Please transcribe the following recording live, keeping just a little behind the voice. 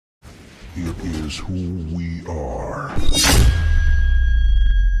It is who we are.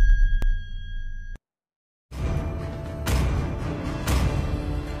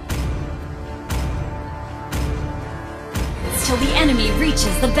 Till the enemy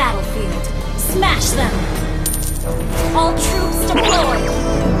reaches the battlefield. Smash them! All troops deployed!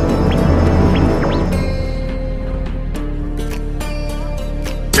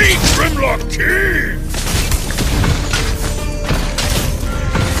 Beat Grimlock King!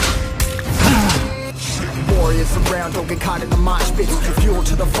 Warriors around, don't get caught in the mosh pit. Fuel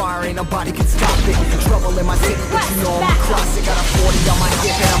to the fire, ain't nobody can stop it. Trouble in my city, but you know I'm across it. Got a 40 on my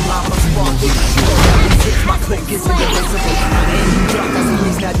hip and I'm liable to spark it. You don't have these hits, my click is indivisible. My name you drop, doesn't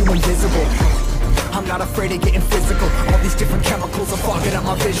mean now you invisible. I'm not afraid of getting physical. All these different chemicals are fogging up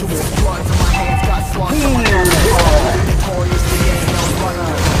my visuals. Bloods in my hands, got slugs on my gunners. Notorious, we ain't no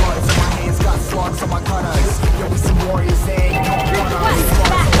runners. Bloods in my hands, got slugs on my gunners. Yo, we some warriors, they ain't no runners. Slugs on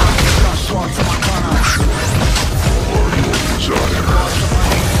my hands, got slugs on my gunners.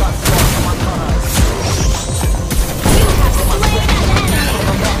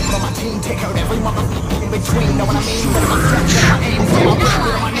 Take out every motherfucker in between, know what I mean? But my steps and my aim, I'll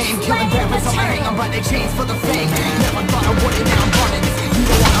put my name, killing rappers on my hang, I'm running chains for the fame. Never thought I would it, now I'm running. You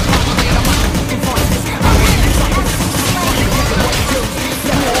don't wanna follow me, I'm not looking for this. I'm in the trouble, what to do.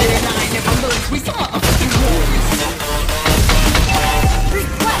 Never did it, I never lose, we some motherfucking warriors.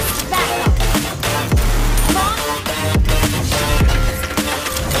 Request backup!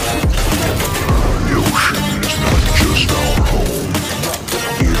 The ocean is not just our home.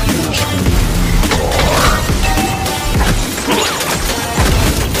 It is who we are. I can see through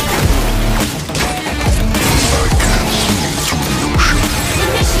the ocean.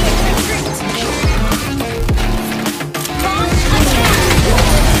 Initiate retreat! Launch attack!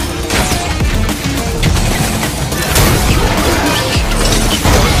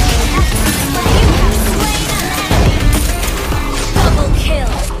 Double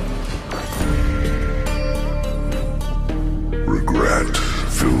kill! Regret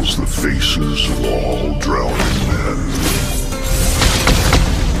fills the faces of all drowning men.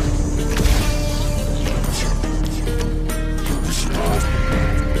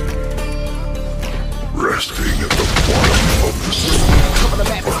 Resting at the bottom of the sea. Cover the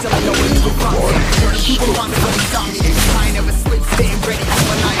map, but still I know where you can find me. People want me to stop me. I ain't never sleep, staying ready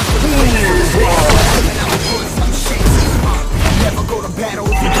for a night for the witness. And I will put some shades in my never go to battle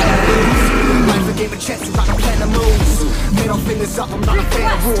if you can't lose. Life's a game of chess, I'm not a plan to lose. Middle fingers up, I'm not a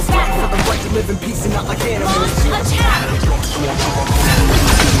fan of rules. Fighting for the right to live in peace and not like animals. Launch attack! Mega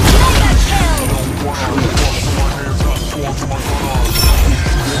kill!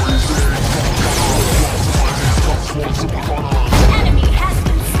 Enemy has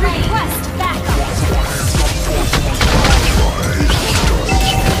been slain! Request backup!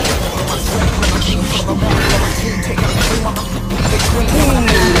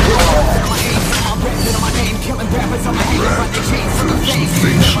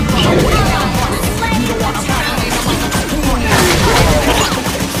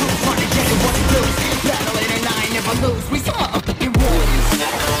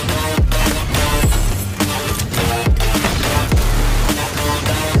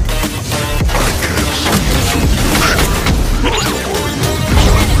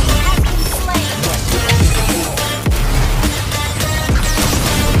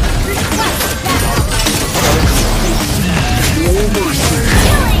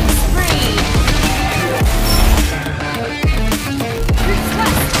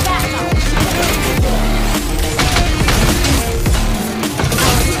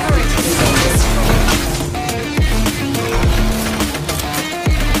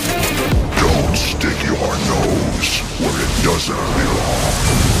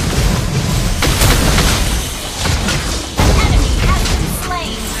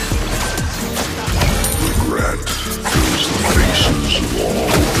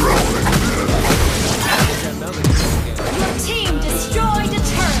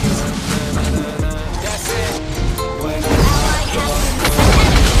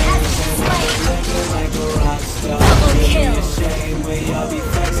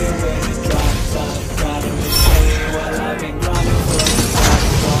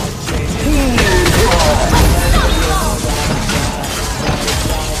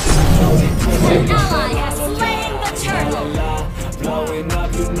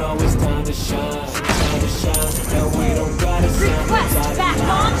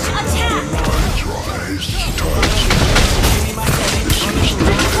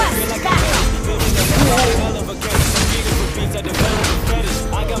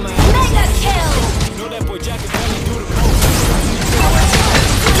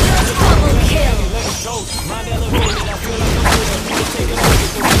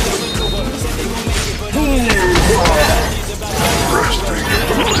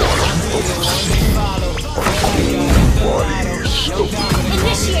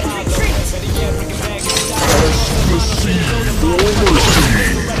 Initiate retreat.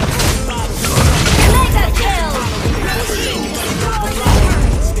 Mega kill.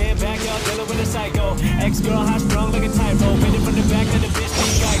 Stand back, y'all dealing with a psycho. Ex-girl high strong like a typo. Hit it from the back, then the bitch be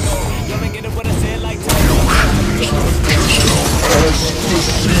Geico. Y'all ain't getting what I said like typo.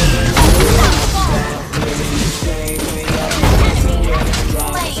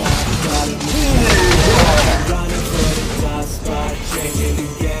 Changing the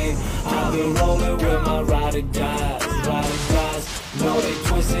game. I've been rolling with my ride or dies. No, they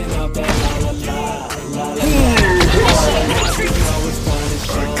twisting up that la la la. I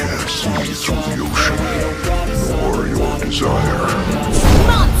can't see through the ocean, nor your desire.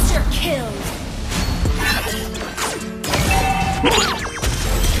 Monster kill.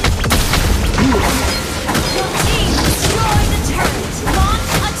 Your team destroyed the turret.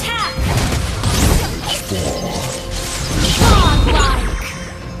 Launch attack. Godlike.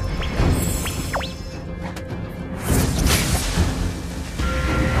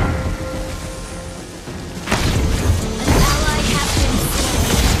 An ally has been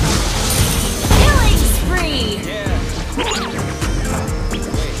slain. Killing spree. Yeah.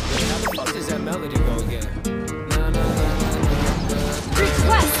 Wait, how the fuck does that melody go again?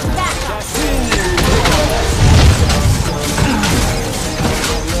 Request backup.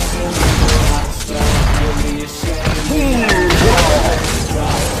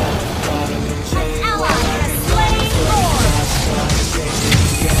 Ally has slain Lord.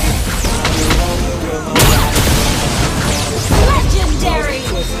 Legendary.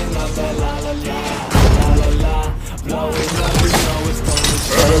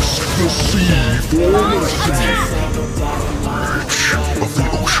 Ask the sea for Launch attack. of the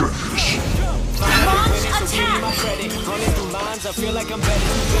oceans. Launch attack. I feel like I'm better.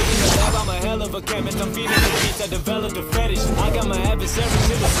 Building a lab, I'm a hell of a chemist. I'm feeding the beats, I developed a fetish. I got my adversaries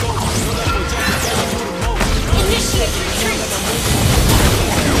in the scope. No left for just to carry through the most. Initiate retreat.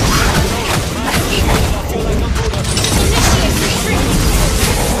 Initiate retreat.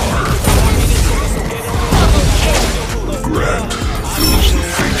 Double kill. Regret fills the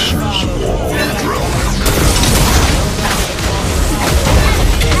faces of all drowning.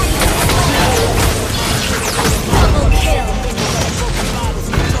 Double kill.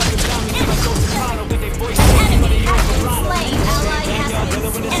 Enemy has been slain. Ally has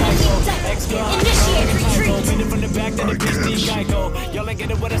been slain. Initiate retreat. From the back, then the bitch be Geico. Y'all ain't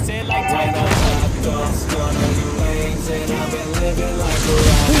getting what I said like Typo.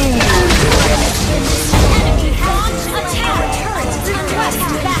 Enemy launch attack. Turret request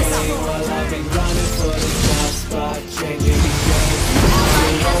backup.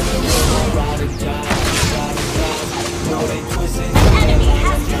 Enemy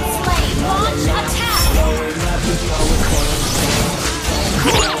has been slain. Launch attack.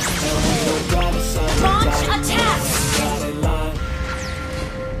 Launch attack.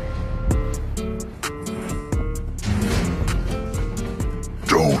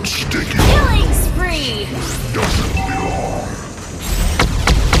 Don't stick it. Killing spree. Doesn't belong.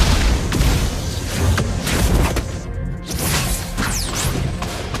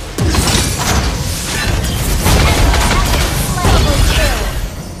 Double kill.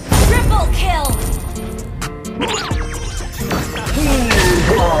 Triple kill.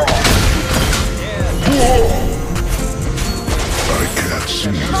 I can't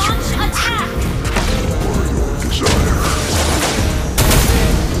see Launch attack. for your desire.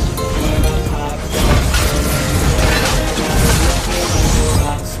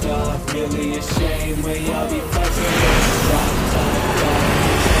 Really a shame when y'all be flexing.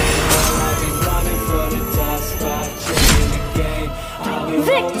 I've been running for the top spot, changing the game.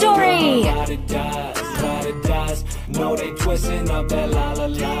 Victory! No, they twisting up that la la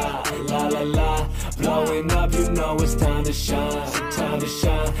la, la la la. Blowing up, you know it's time to shine,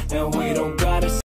 and we don't gotta